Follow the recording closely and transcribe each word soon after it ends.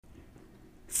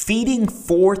Feeding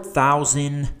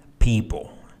 4,000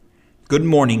 people. Good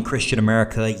morning, Christian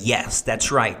America. Yes, that's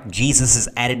right. Jesus is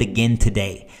at it again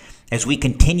today. As we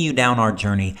continue down our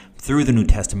journey through the New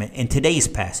Testament, in today's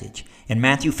passage, in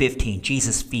Matthew 15,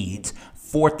 Jesus feeds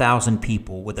 4,000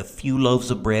 people with a few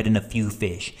loaves of bread and a few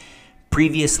fish.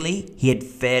 Previously, he had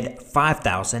fed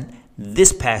 5,000.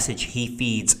 This passage, he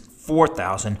feeds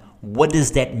 4,000. What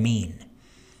does that mean?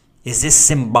 Is this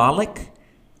symbolic?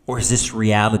 Or is this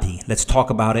reality? Let's talk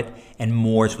about it and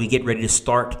more as we get ready to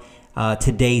start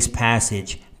today's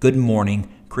passage. Good morning,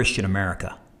 Christian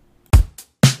America.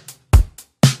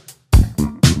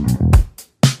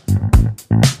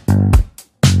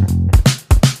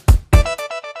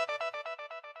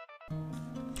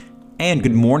 And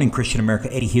good morning, Christian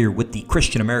America. Eddie here with the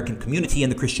Christian American community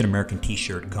and the Christian American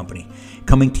T-shirt company.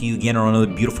 Coming to you again on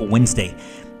another beautiful Wednesday.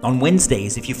 On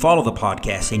Wednesdays, if you follow the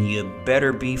podcast, and you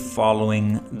better be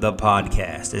following the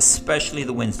podcast, especially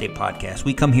the Wednesday podcast,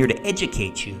 we come here to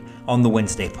educate you on the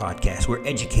Wednesday podcast. We're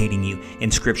educating you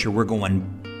in Scripture. We're going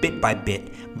bit by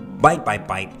bit, bite by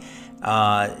bite,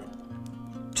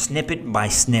 snippet by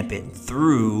snippet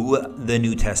through the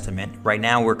New Testament. Right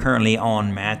now, we're currently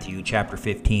on Matthew chapter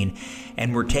 15,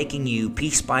 and we're taking you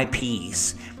piece by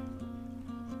piece,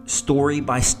 story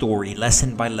by story,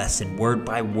 lesson by lesson, word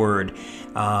by word,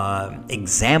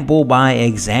 example by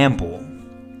example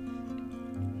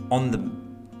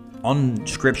on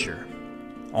Scripture,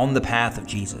 on the path of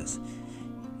Jesus,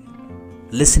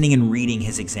 listening and reading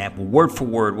his example, word for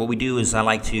word. What we do is I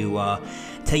like to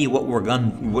tell you what we're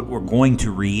going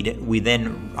to read.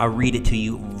 I read it to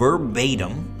you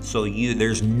verbatim, so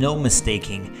there's no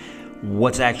mistaking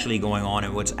what's actually going on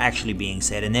and what's actually being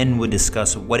said, and then we'll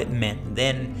discuss what it meant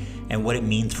then and what it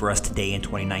means for us today in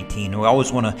 2019. And we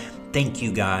always want to thank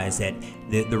you guys that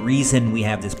the reason we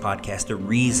have this podcast, the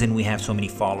reason we have so many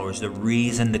followers, the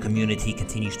reason the community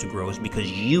continues to grow is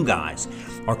because you guys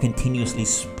are continuously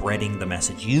spreading the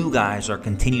message. You guys are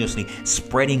continuously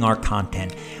spreading our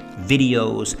content,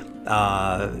 videos,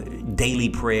 daily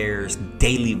prayers,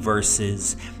 daily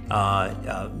verses,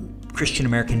 Christian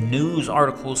American news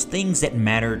articles, things that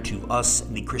matter to us,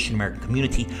 the Christian American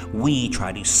community. We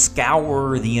try to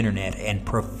scour the internet and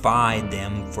provide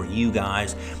them for you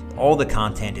guys. All the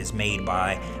content is made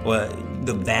by,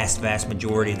 the vast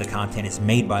majority of the content is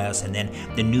made by us, and then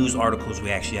the news articles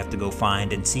we actually have to go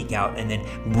find and seek out and then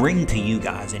bring to you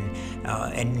guys, and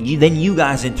then you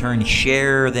guys in turn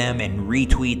share them and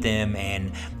retweet them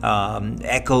and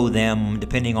echo them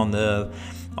depending on the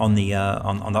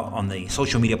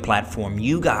social media platform.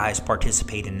 You guys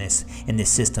participate in this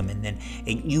system, and then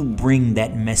you bring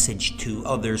that message to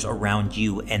others around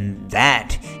you, and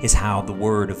that is how the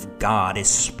word of God is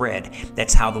spread.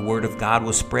 That's how the word of God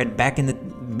was spread back in the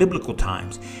biblical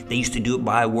times. They used to do it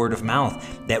by word of mouth,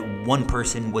 that one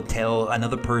person would tell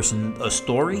another person a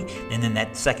story, and then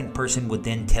that second person would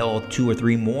then tell two or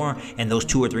three more, and those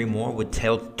two or three more would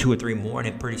tell two or three more, and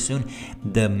then pretty soon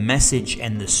the message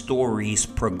and the stories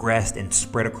progressed and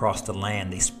spread across the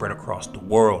land. They spread across the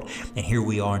world. And here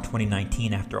we are in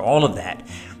 2019 after all of that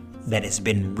has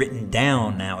been written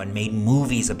down now and made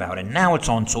movies about it. Now it's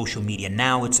on social media.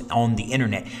 Now it's on the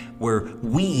internet, where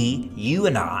you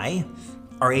and I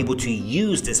are able to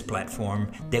use this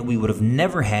platform that we would have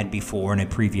never had before in a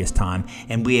previous time,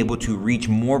 and be able to reach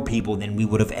more people than we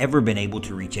would have ever been able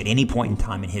to reach at any point in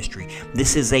time in history.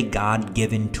 This is a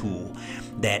God-given tool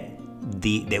that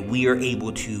we are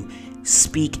able to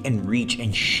speak and reach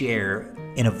and share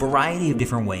in a variety of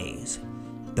different ways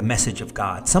the message of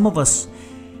God. Some of us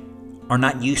are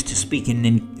not used to speaking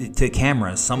into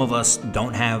cameras. Some of us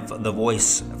don't have the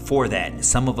voice for that.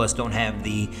 Some of us don't have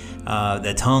the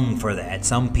tongue for that.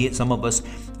 Some of us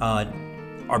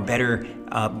are better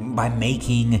by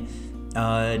making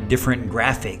different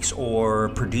graphics, or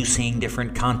producing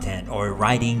different content, or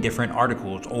writing different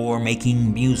articles, or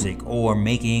making music, or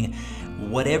making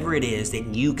whatever it is that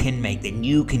you can make, that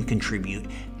you can contribute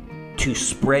to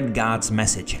spread God's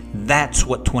message. That's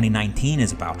what 2019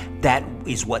 is about. That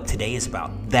is what today is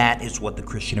about. That is what the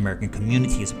Christian American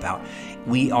community is about.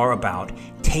 We are about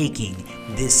taking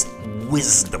this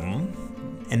wisdom,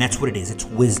 and that's what it is. It's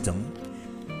wisdom.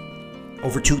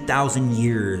 Over 2,000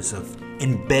 years of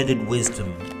embedded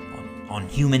wisdom on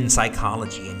human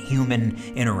psychology and human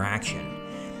interaction,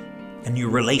 and your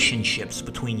relationships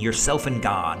between yourself and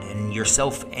God, and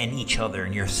yourself and each other,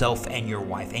 and yourself and your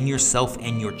wife, and yourself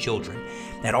and your children,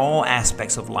 at all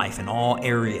aspects of life, in all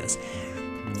areas.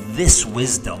 This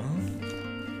wisdom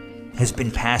has been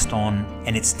passed on,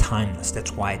 and it's timeless.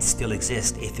 That's why it still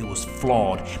exists. If it was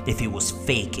flawed, if it was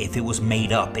fake, if it was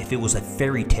made up, if it was a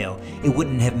fairy tale, it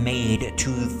wouldn't have made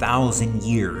 2,000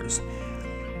 years.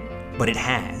 but it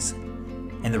has.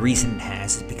 And the reason it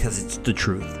has is because it's the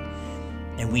truth.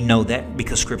 And we know that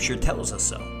because Scripture tells us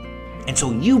so. And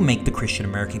so you make the Christian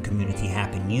American community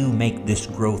happen. You make this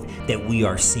growth that we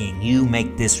are seeing. You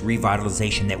make this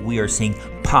revitalization that we are seeing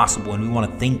possible. And we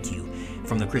want to thank you,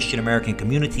 from the Christian American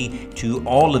community to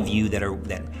all of you that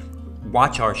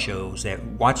watch our shows, that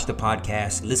watch the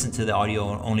podcast, listen to the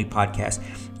audio-only podcast,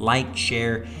 like,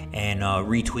 share, and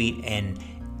retweet,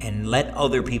 and let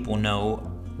other people know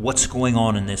what's going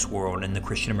on in this world, in the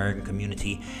Christian American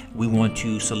community. We want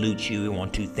to salute you. We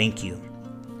want to thank you.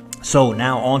 So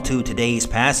now on to today's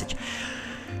passage.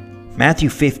 Matthew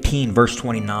 15, verse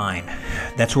 29.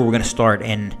 That's where we're going to start.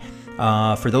 And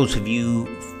for those of you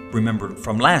remember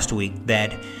from last week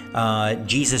that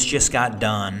Jesus just got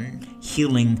done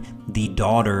healing the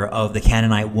daughter of the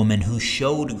Canaanite woman who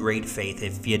showed great faith.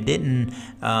 If you didn't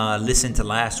listen to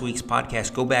last week's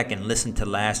podcast, go back and listen to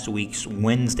last week's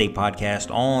Wednesday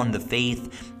podcast on the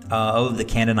faith of the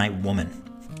Canaanite woman.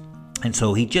 And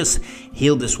so he just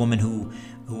healed this woman who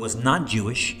was not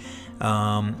Jewish,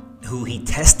 who he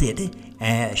tested.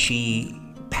 She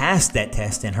passed that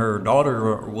test, and her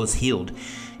daughter was healed.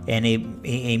 And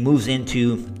he moves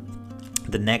into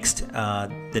the next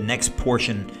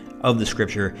portion of the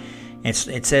scripture.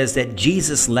 It says that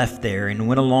Jesus left there and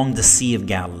went along the Sea of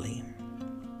Galilee.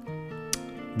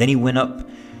 Then he went up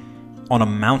on a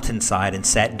mountainside and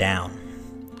sat down.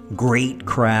 Great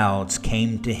crowds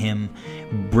came to him,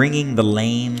 bringing the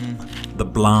lame, the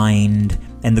blind,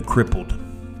 and the crippled.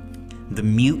 The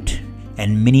mute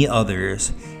and many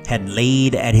others had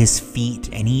laid at his feet,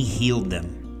 and he healed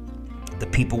them. The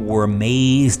people were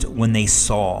amazed when they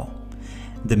saw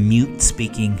the mute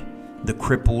speaking, the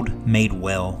crippled made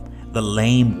well, the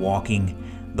lame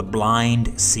walking, the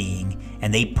blind seeing,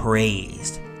 and they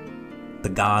praised the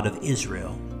God of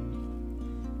Israel.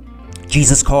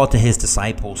 Jesus called his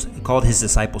disciples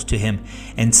to him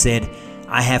and said,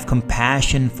 I have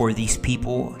compassion for these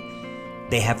people.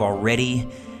 They have already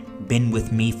been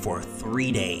with me for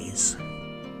 3 days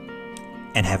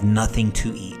and have nothing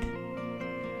to eat.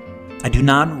 I do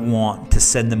not want to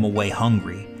send them away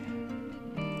hungry,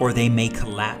 or they may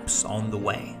collapse on the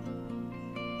way.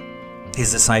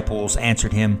 His disciples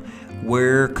answered him,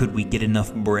 Where could we get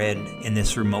enough bread in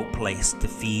this remote place to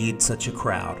feed such a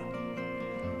crowd?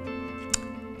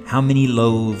 How many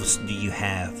loaves do you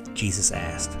have? Jesus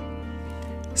asked.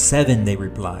 7, they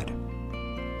replied,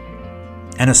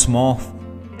 and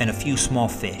a few small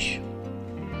fish.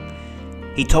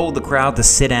 He told the crowd to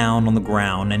sit down on the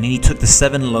ground, and then he took the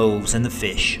 7 loaves and the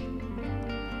fish.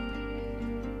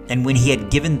 And when he had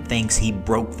given thanks, he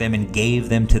broke them and gave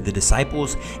them to the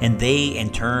disciples, and they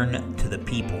in turn to the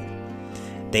people.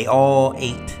 They all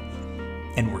ate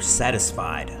and were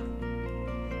satisfied.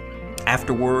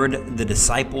 Afterward, the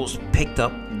disciples picked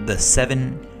up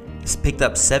 7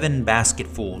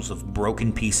 basketfuls of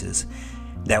broken pieces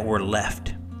that were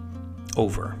left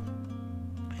over.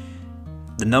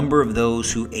 The number of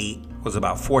those who ate was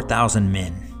about 4,000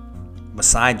 men,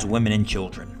 besides women and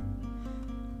children.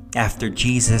 After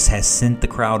Jesus had sent the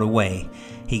crowd away,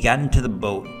 he got into the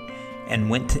boat and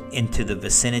went into the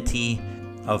vicinity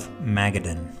of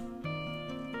Magadan.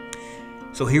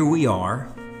 So here we are.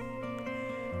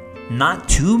 Not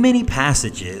too many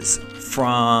passages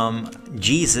from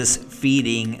Jesus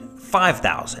feeding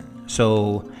 5,000.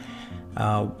 So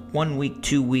 1 week,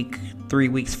 2 weeks, 3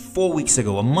 weeks, 4 weeks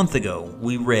ago, a month ago,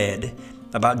 we read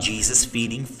about Jesus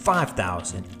feeding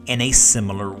 5,000 in a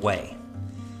similar way.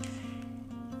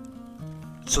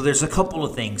 So there's a couple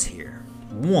of things here.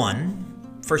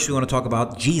 First we want to talk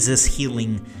about Jesus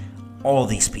healing all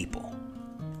these people.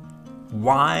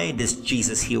 Why does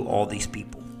Jesus heal all these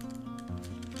people?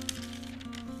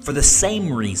 For the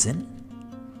same reason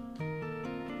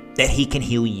that he can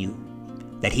heal you,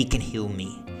 that he can heal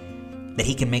me, that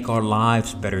he can make our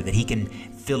lives better, that he can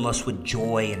fill us with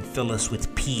joy and fill us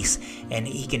with peace, and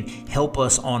he can help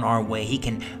us on our way. He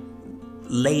can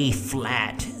lay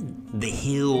flat the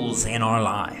hills in our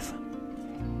life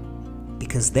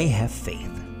because they have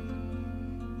faith.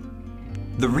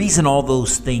 The reason all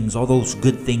those things, all those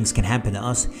good things can happen to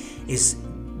us is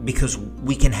because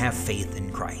we can have faith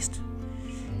in Christ.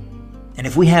 And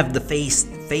if we have the faith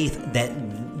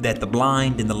that the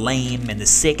blind and the lame and the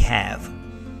sick have,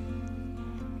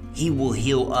 he will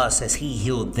heal us as he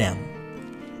healed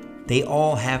them. They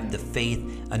all have the faith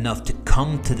enough to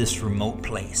come to this remote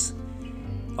place,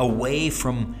 away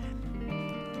from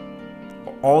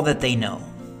all that they know,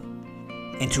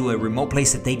 into a remote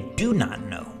place that they do not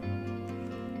know,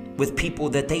 with people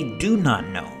that they do not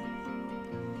know,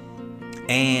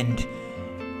 and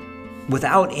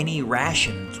without any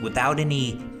rations, without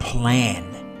any plan,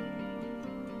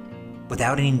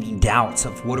 without any doubts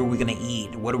of what are we going to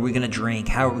eat, what are we going to drink,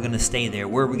 how are we going to stay there,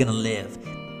 where are we going to live.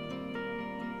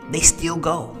 They still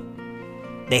go.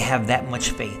 They have that much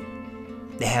faith.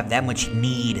 They have that much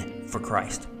need for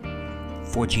Christ,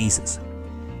 for Jesus.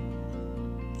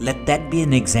 Let that be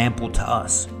an example to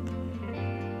us.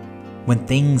 When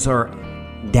things are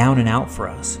down and out for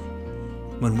us,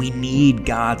 when we need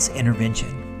God's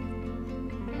intervention,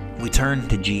 we turn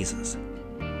to Jesus.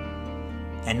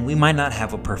 And we might not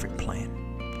have a perfect plan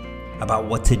about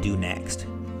what to do next,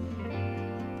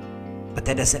 but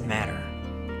that doesn't matter.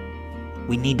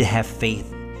 We need to have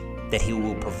faith that He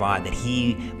will provide, that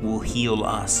He will heal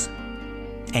us.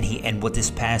 And what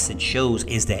this passage shows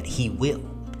is that He will.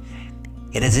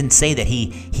 It doesn't say that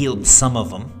He healed some of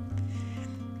them.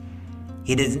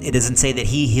 It doesn't say that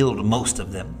He healed most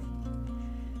of them.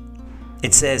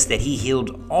 It says that He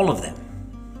healed all of them.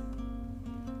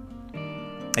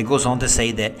 It goes on to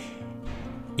say that,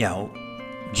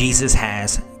 Jesus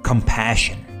has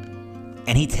compassion.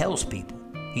 And He tells people,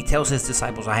 He tells His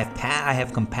disciples, I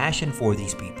have compassion for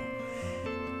these people.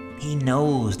 He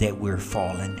knows that we're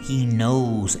fallen. He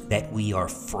knows that we are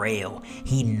frail.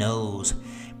 He knows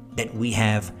that we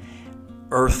have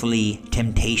earthly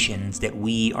temptations that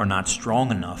we are not strong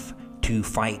enough to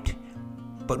fight.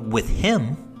 But with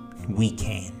Him, we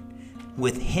can.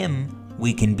 With Him,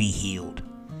 we can be healed.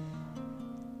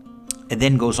 It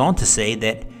then goes on to say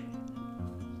that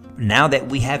now that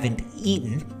we haven't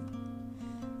eaten,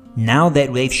 now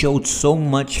that they've showed so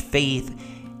much faith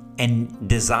and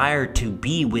desire to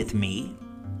be with me,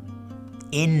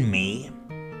 in me,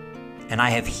 and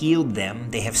I have healed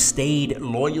them, they have stayed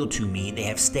loyal to me, they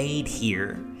have stayed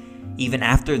here, even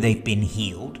after they've been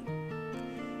healed,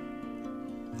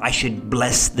 I should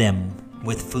bless them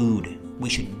with food. We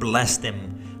should bless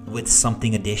them with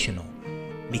something additional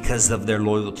because of their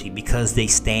loyalty, because they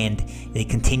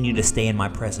continue to stay in my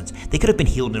presence. They could have been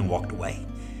healed and walked away.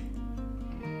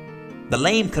 The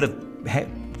lame could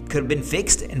have been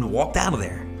fixed and walked out of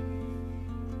there.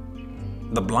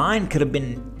 The blind could have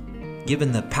been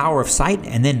given the power of sight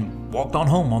and then walked on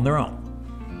home on their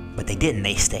own. But they didn't.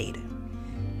 They stayed.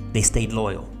 They stayed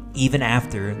loyal, even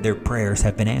after their prayers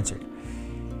have been answered.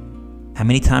 How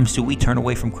many times do we turn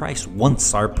away from Christ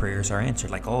once our prayers are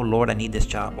answered? Like, oh Lord, I need this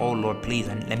job. Oh Lord, please,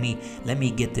 let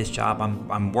me get this job.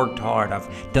 I'm worked hard. I've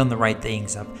done the right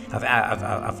things.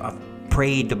 I've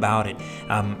prayed about it.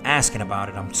 I'm asking about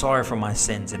it. I'm sorry for my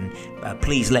sins, and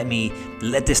please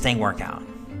let this thing work out.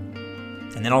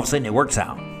 And then all of a sudden it works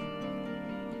out,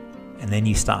 and then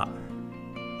you stop.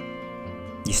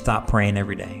 You stop praying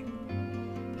every day.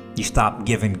 You stop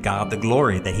giving God the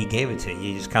glory that He gave it to you.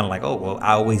 You just kind of like, oh well,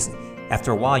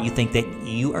 after a while, you think that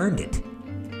you earned it.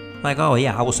 Like, oh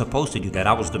yeah, I was supposed to do that.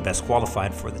 I was the best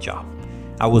qualified for the job.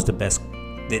 I was the best.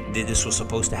 This was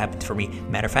supposed to happen for me.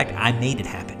 Matter of fact, I made it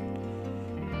happen.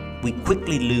 We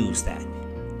quickly lose that.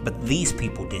 But these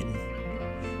people didn't.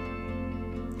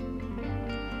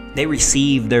 They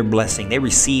received their blessing. They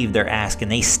received their ask, and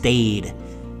they stayed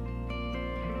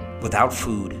without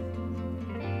food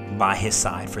by His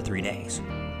side for 3 days.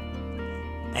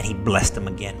 And He blessed them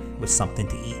again with something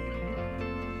to eat.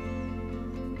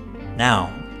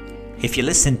 Now, if you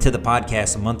listened to the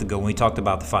podcast a month ago when we talked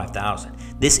about the 5,000,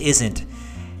 this isn't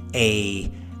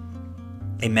a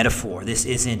metaphor. This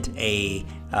isn't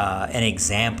an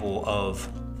example of,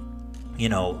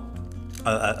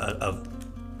 of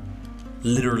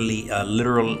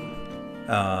literal,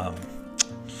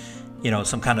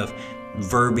 some kind of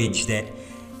verbiage that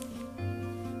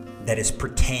is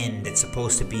pretend. It's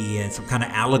supposed to be some kind of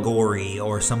allegory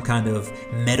or some kind of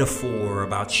metaphor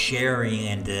about sharing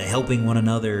and helping one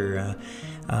another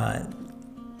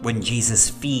when Jesus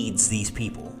feeds these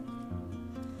people.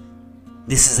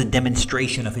 This is a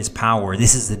demonstration of His power.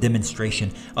 This is a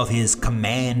demonstration of His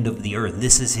command of the earth.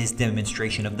 This is His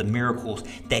demonstration of the miracles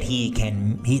that He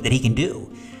can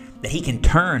do. That He can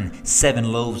turn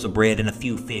 7 loaves of bread and a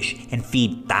few fish and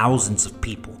feed thousands of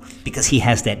people, because He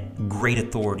has that great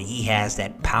authority. He has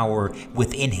that power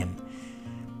within Him.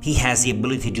 He has the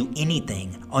ability to do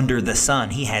anything under the sun.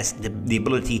 He has the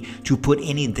ability to put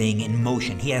anything in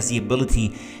motion. He has the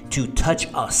ability to touch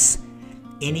us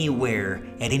anywhere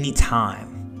at any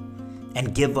time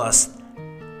and give us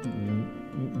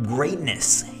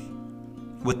greatness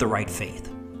with the right faith.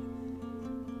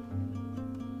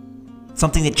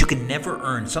 Something that you can never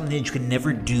earn, something that you can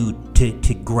never do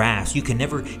to grasp. You can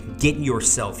never get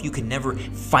yourself. You can never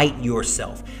fight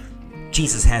yourself.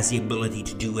 Jesus has the ability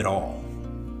to do it all.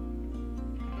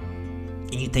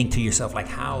 And you think to yourself, like,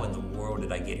 how in the world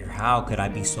did I get here? How could I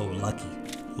be so lucky?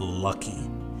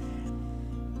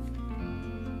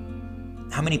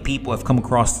 How many people have come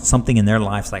across something in their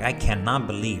lives like, I cannot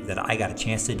believe that I got a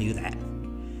chance to do that?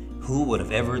 Who would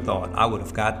have ever thought I would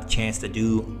have got the chance to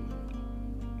do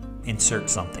insert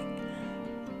something?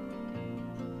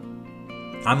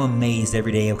 I'm amazed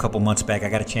every day. A couple months back, I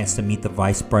got a chance to meet the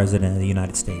Vice President of the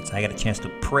United States. I got a chance to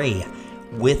pray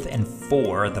with and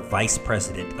for the Vice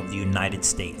President of the United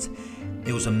States.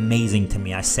 It was amazing to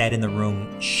me. I sat in the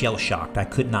room shell-shocked. I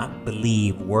could not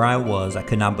believe where I was. I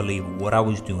could not believe what I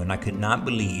was doing. I could not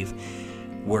believe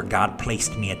where God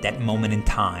placed me at that moment in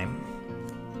time.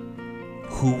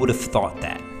 Who would have thought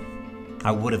that?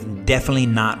 I would have definitely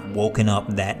not woken up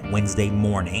that Wednesday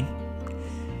morning,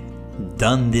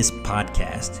 done this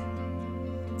podcast,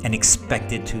 and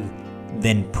expected to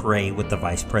then pray with the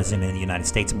Vice President of the United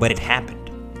States. But it happened.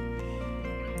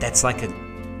 That's like a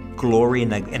glory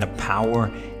and a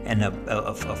power and a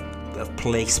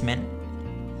placement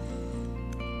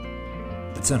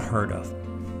that's unheard of.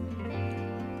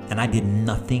 And I did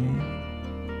nothing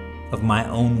of my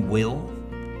own will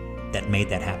that made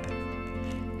that happen.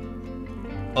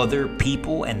 Other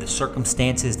people and the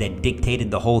circumstances that dictated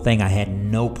the whole thing, I had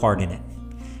no part in it.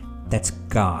 That's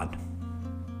God.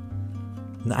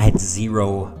 I had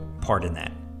zero part in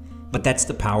that. But that's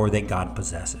the power that God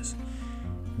possesses.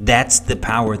 That's the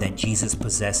power that Jesus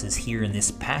possesses here in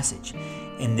this passage,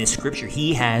 in this scripture.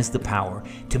 He has the power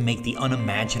to make the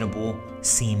unimaginable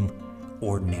seem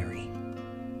ordinary.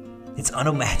 It's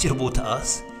unimaginable to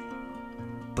us,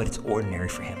 but it's ordinary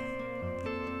for him.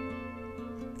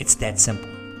 It's that simple.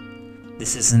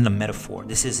 This isn't a metaphor.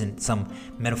 This isn't some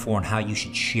metaphor on how you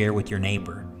should share with your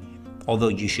neighbor, although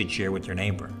you should share with your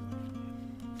neighbor.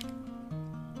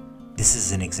 This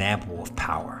is an example of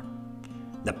power.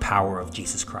 The power of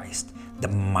Jesus Christ, the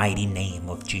mighty name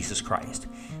of Jesus Christ,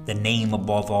 the name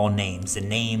above all names, the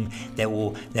name that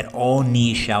all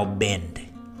knees shall bend.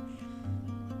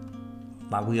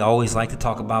 Like we always like to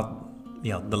talk about,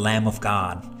 the Lamb of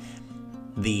God,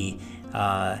 the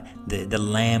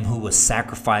Lamb who was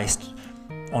sacrificed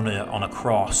on a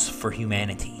cross for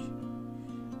humanity.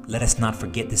 Let us not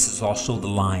forget this is also the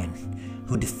Lion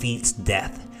who defeats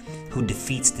death, who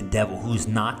defeats the devil, who is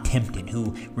not tempted,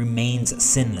 who remains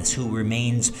sinless, who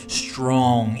remains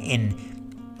strong in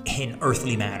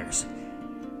earthly matters,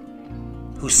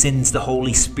 who sends the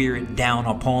Holy Spirit down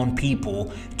upon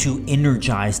people to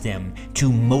energize them,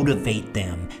 to motivate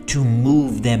them, to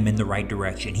move them in the right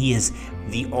direction. He is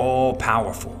the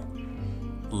all-powerful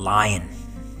Lion.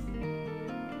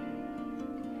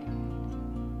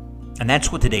 And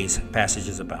that's what today's passage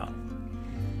is about.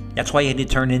 That's why you need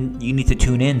to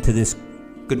tune in to this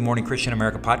Good Morning Christian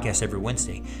America podcast every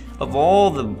Wednesday. Of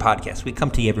all the podcasts, we come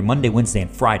to you every Monday, Wednesday,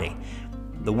 and Friday.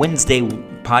 The Wednesday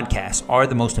podcasts are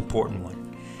the most important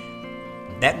one.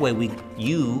 That way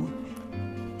you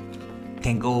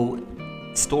can go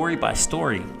story by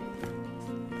story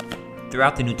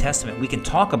throughout the New Testament. We can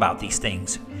talk about these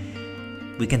things.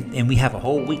 We have a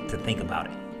whole week to think about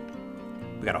it.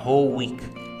 We got a whole week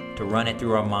to run it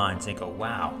through our minds and go,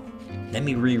 wow, let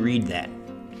me reread that.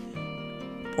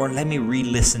 Or let me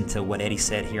re-listen to what Eddie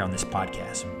said here on this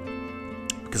podcast.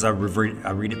 Because I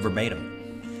read it verbatim.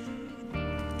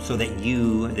 So that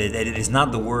it is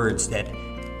not the words that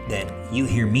you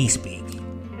hear me speak.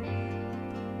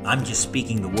 I'm just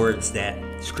speaking the words that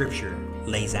Scripture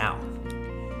lays out.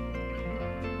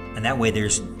 And that way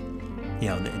there's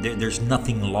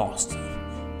nothing lost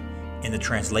in the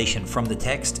translation from the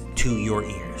text to your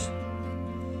ears.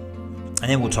 And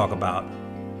then we'll talk about,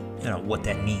 what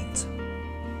that means.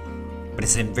 But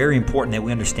it's very important that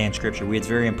we understand Scripture. It's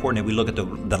very important that we look at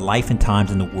the life and times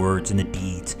and the words and the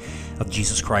deeds of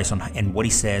Jesus Christ and what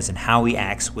he says and how he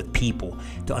acts with people,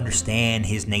 to understand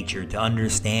his nature, to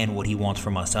understand what he wants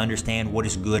from us, to understand what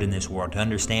is good in this world, to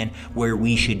understand where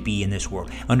we should be in this world,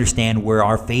 understand where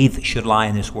our faith should lie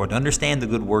in this world, to understand the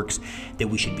good works that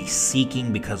we should be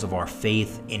seeking because of our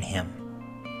faith in him.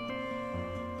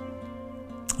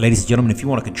 Ladies and gentlemen, if you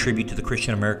want to contribute to the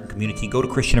Christian American community, go to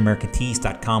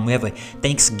ChristianAmericanTees.com. We have a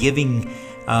Thanksgiving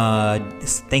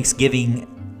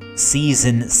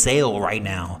season sale right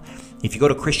now. If you go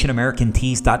to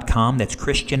ChristianAmericanTees.com, that's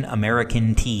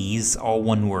ChristianAmericanTees, all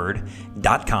one word,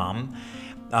 .com,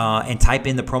 and type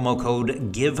in the promo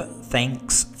code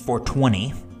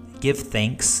GiveThanks420. Give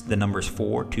thanks, the number's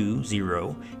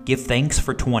 420. Give thanks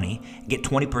for 20. Get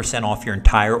 20% off your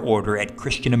entire order at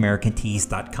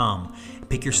ChristianAmericanTees.com.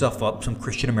 Pick yourself up some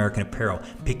Christian American apparel.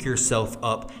 Pick yourself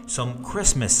up some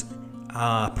Christmas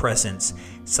presents,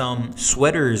 some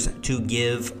sweaters to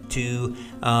give to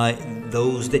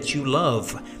those that you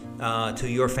love. to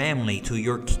your family, to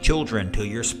your children, to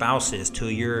your spouses, to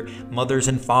your mothers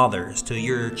and fathers, to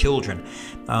your children,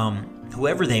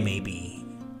 whoever they may be.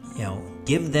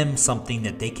 Give them something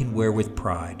that they can wear with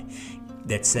pride,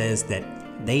 that says that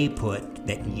they put,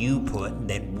 that you put,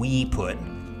 that we put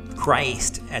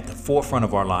Christ at the forefront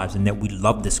of our lives, and that we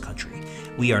love this country.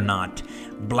 We are not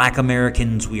Black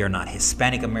Americans, we are not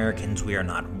Hispanic Americans, we are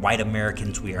not white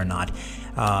Americans, we are not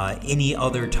any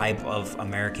other type of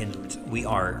Americans. We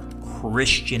are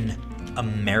Christian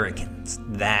Americans.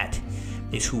 That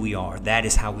is who we are. That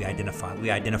is how we identify. We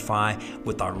identify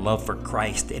with our love for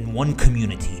Christ in one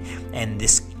community, and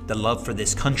the love for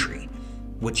this country,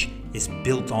 which is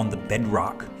built on the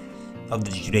bedrock of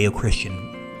the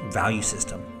Judeo-Christian value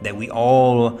system that we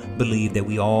all believe, that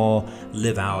we all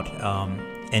live out,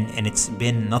 and it's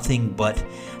been nothing but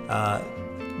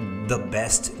the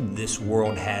best this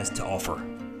world has to offer.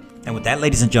 And with that,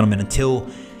 ladies and gentlemen, until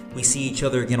we see each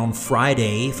other again on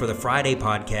Friday for the Friday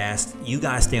podcast, you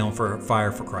guys stay on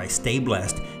fire for Christ. Stay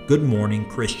blessed. Good morning,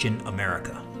 Christian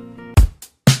America.